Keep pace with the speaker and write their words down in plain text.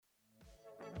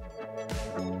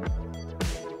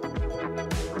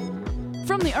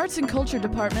Arts and Culture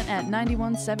Department at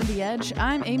 9170 Edge,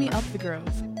 I'm Amy Up the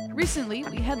Grove. Recently,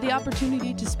 we had the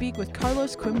opportunity to speak with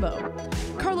Carlos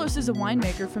Quimbo. Carlos is a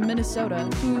winemaker from Minnesota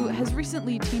who has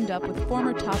recently teamed up with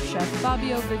former Top Chef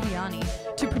Fabio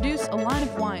Viviani to produce a line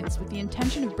of wines with the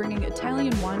intention of bringing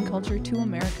Italian wine culture to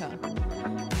America.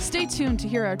 Stay tuned to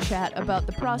hear our chat about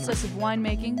the process of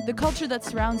winemaking, the culture that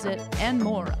surrounds it, and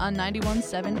more on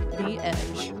 91.7 The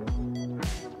Edge.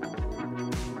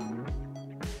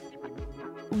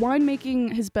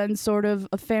 Winemaking has been sort of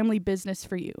a family business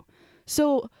for you.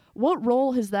 So what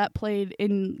role has that played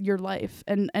in your life,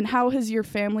 and how has your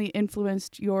family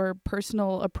influenced your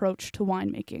personal approach to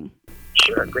winemaking?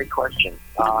 Sure, great question.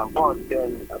 Well, it's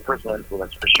been a personal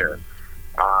influence for sure.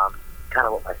 Kind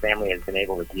of what my family has been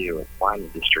able to do in the wine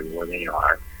industry where they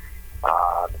are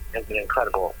has been an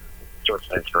incredible source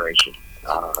of inspiration.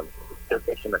 They're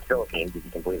based in the Philippines, if you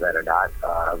can believe that or not,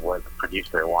 where they produce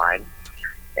their wine.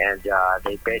 And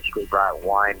they basically brought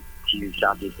wine to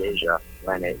Southeast Asia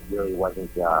when it really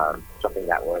wasn't something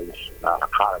that was a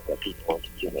product that people were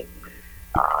consuming.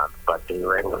 But they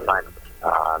were able to find,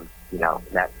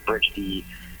 that bridge the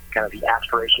kind of the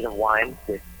aspiration of wine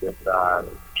with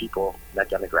people, that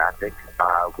demographic,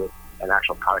 with an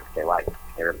actual product that they like.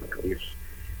 They were able to produce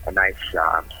a nice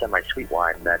semi-sweet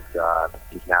wine that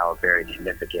is now a very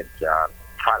significant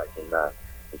product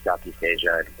in Southeast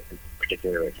Asia, and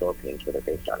particularly the Philippines, where they're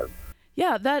based out of.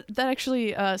 Yeah, that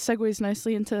actually segues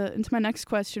nicely into my next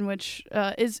question, which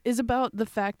is about the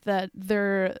fact that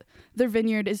their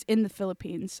vineyard is in the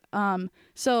Philippines.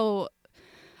 So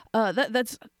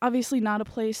that's obviously not a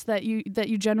place that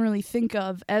you generally think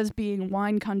of as being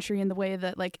wine country in the way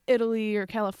that like Italy or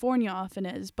California often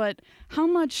is. But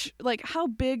how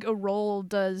big a role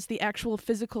does the actual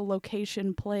physical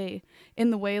location play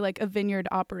in the way like a vineyard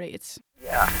operates?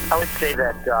 Yeah, I would say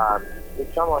that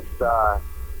it's almost.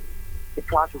 The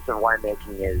process of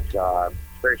winemaking is a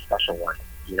very special one,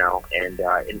 and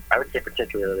I would say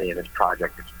particularly in this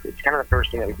project, it's kind of the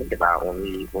first thing that we think about when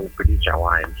we produce our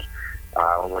wines,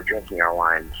 when we're drinking our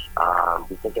wines.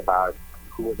 We think about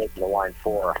who we're making the wine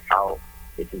for, how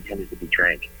it's intended to be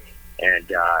drank,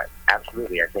 and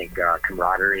absolutely, I think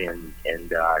camaraderie and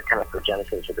kind of the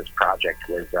genesis of this project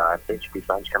was basically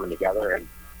friends coming together and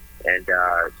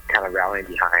kind of rallying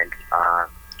behind,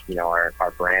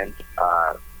 our brand.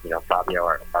 Fabio,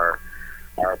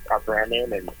 our brand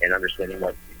name, and understanding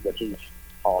what he's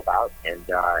all about, and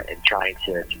trying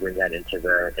to bring that into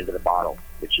the bottle,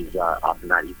 which is often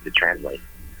not easy to translate.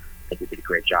 I think we did a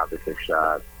great job with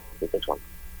this one.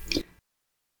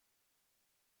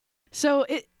 So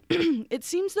it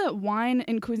seems that wine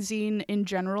and cuisine in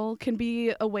general can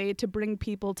be a way to bring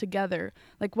people together,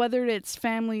 like whether it's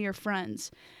family or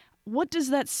friends. What does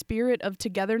that spirit of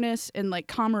togetherness and like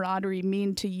camaraderie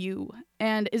mean to you?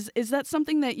 And is that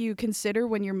something that you consider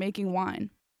when you're making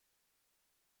wine?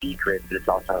 Secret, but it's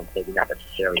also maybe not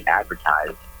necessarily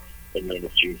advertised in the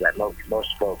industry, is that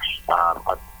most folks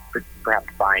are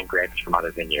perhaps buying grapes from other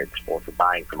vineyards or for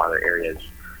buying from other areas,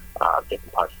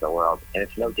 different parts of the world. And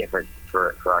it's no different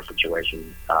for our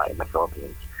situation in the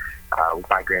Philippines. We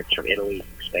buy grapes from Italy,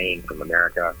 Spain, from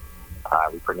America.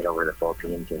 We bring it over to the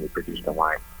Philippines and we produce the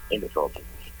wine in the Philippines.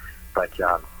 But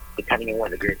depending on where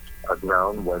the grapes are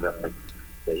grown, where the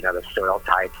soil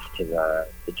types to the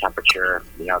temperature,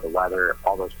 the weather,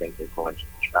 all those things influence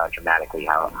dramatically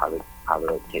how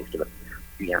the taste of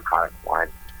the end product wine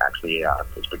actually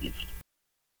is produced.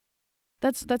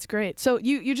 That's great. So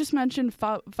you just mentioned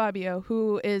Fabio,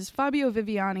 who is Fabio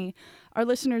Viviani. Our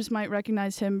listeners might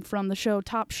recognize him from the show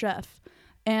Top Chef.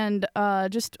 And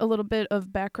just a little bit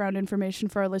of background information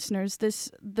for our listeners.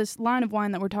 This line of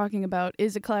wine that we're talking about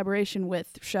is a collaboration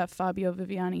with Chef Fabio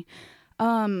Viviani.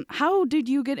 How did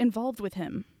you get involved with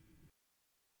him?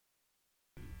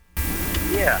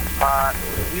 Yeah,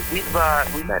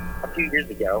 we met a few years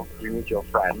ago through mutual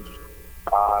friends.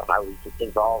 I was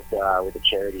involved with a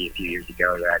charity a few years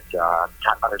ago that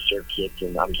taught underserved kids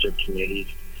in underserved communities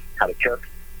how to cook.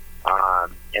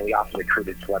 And we often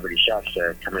recruited celebrity chefs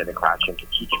to come into the classroom to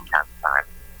teach from time to time.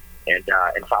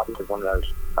 And Fabio was one of those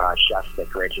chefs that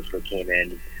graciously came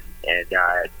in and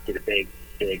did a big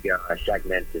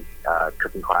segment of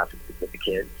cooking classes with the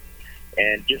kids.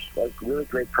 And just a really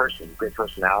great person, great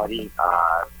personality.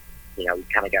 We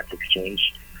kind of got to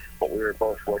exchange what we were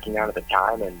both working on at the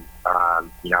time. And,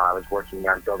 I was working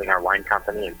on building our wine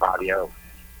company, and Fabio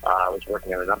was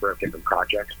working on a number of different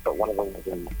projects, but one of them was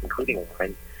including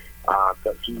wine.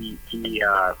 But he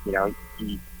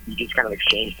just kind of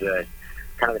exchanged the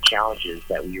challenges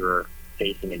that we were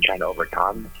facing and trying to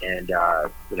overcome, and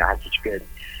had such good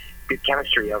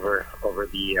chemistry over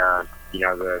the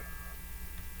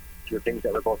the things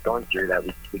that we're both going through that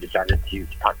we decided to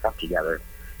partner up together.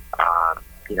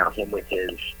 Him with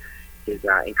his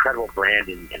incredible brand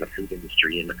in the food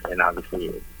industry, and obviously,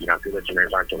 if your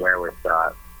listeners aren't aware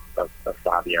of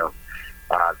Fabio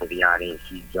Viviani,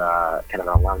 he's kind of an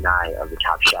alumni of the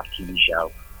Top Chef TV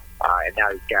show, and now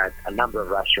he's got a number of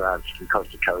restaurants from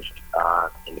coast to coast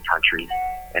in the country,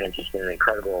 and it's just been an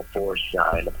incredible force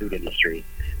in the food industry.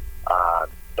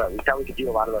 But we thought we could do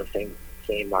a lot of those same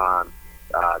things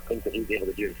that he was able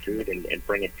to do in food and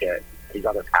bring it to his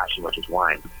other passion, which is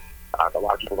wine. A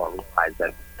lot of people don't realize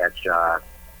that's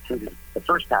food is the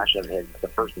first passion of his, the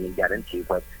first thing he got into,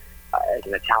 but as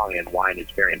an Italian, wine is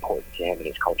very important to him and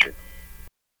his culture.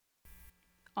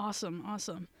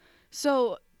 Awesome.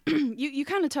 So you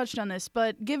kind of touched on this,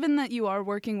 but given that you are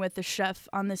working with the chef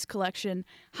on this collection,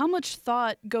 how much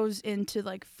thought goes into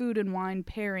like food and wine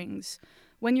pairings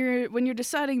when you're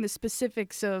deciding the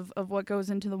specifics of what goes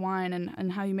into the wine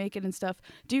and how you make it and stuff?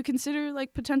 Do you consider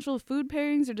like potential food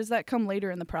pairings, or does that come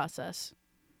later in the process?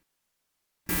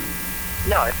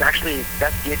 No, that's the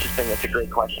interesting. It's a great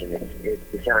question.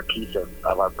 It's the centerpiece of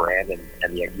our brand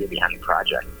and the idea behind the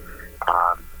project.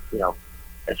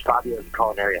 As Fabio's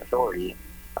culinary authority,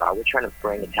 we're trying to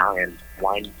bring Italian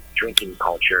wine drinking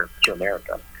culture to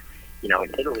America. In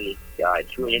Italy,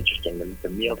 it's really interesting. The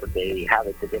meals that they have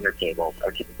at the dinner table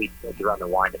are typically built around the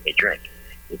wine that they drink.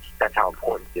 That's how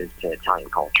important it is to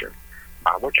Italian culture.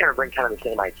 We're trying to bring kind of the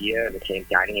same idea and the same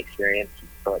dining experience,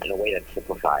 but in a way that's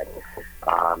simplified.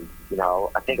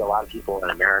 I think a lot of people in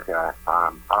America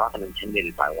are often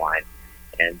intimidated by wine,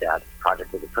 and this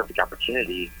project was a perfect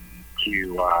opportunity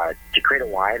to create a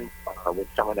wine with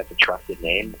someone that's a trusted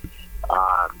name,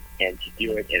 and to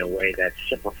do it in a way that's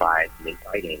simplified and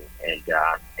inviting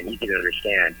and easy to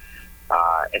understand,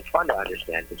 and fun to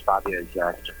understand, because Fabio is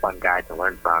such a fun guy to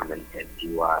learn from and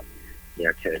to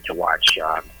watch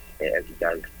as he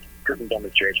does cooking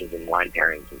demonstrations and wine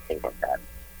pairings and things like that.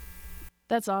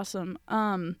 That's awesome.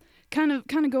 Kind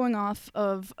of going off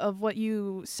of what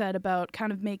you said about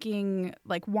kind of making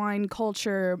like wine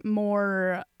culture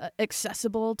more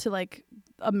accessible to like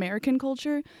American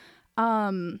culture.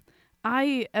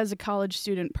 I, as a college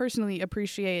student, personally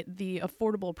appreciate the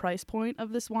affordable price point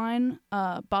of this wine.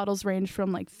 Bottles range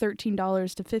from like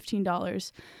 $13 to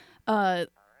 $15.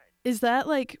 Is that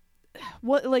like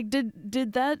what like did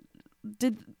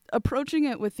approaching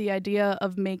it with the idea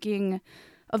of making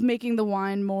the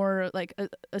wine more like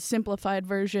a simplified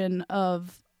version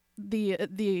of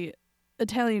the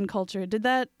Italian culture, did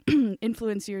that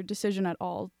influence your decision at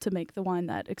all to make the wine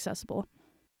that accessible?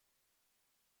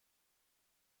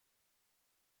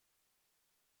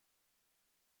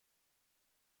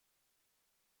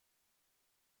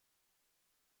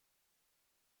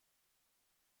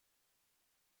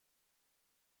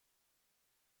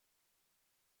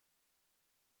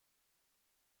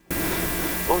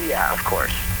 Well, yeah, of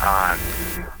course,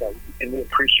 and we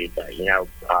appreciate that.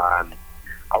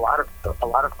 A lot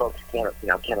of folks can't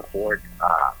afford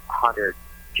 $100,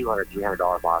 $200,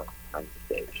 $300 bottles on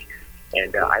the stage,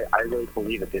 and I really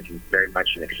believe that this is very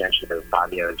much an extension of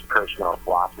Fabio's personal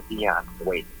philosophy on the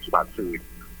way he thinks about food.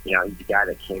 He's a guy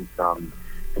that came from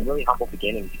really humble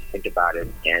beginnings, if you think about it,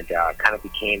 and kind of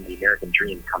became the American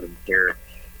dream coming here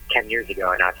 10 years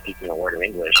ago and not speaking a word of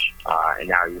English, and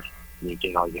now he's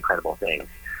doing all these incredible things.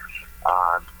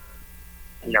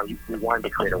 We wanted to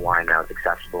create a wine that was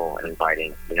accessible and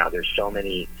inviting. There's so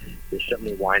many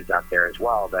wines out there as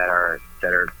well that are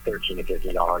 $13 to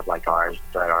 $15 like ours,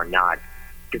 that are not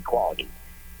good quality.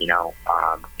 In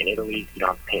Italy, you don't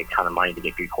have to pay a ton of money to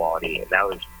get good quality, and that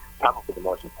was probably the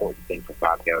most important thing for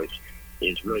Fabio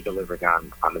is really delivering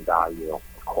on the value of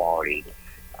quality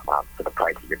for the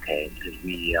price that you're paying. Because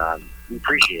we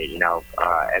appreciate,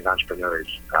 as entrepreneurs,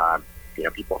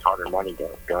 people's hard-earned money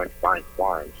go into buying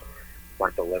wines.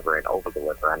 Want to deliver and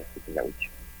over-deliver on everything that we do.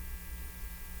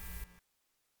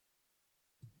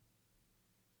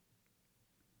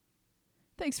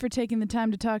 Thanks for taking the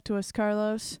time to talk to us,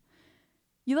 Carlos.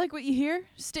 You like what you hear?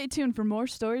 Stay tuned for more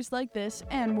stories like this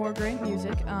and more great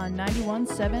music on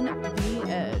 91.7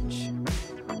 The Edge.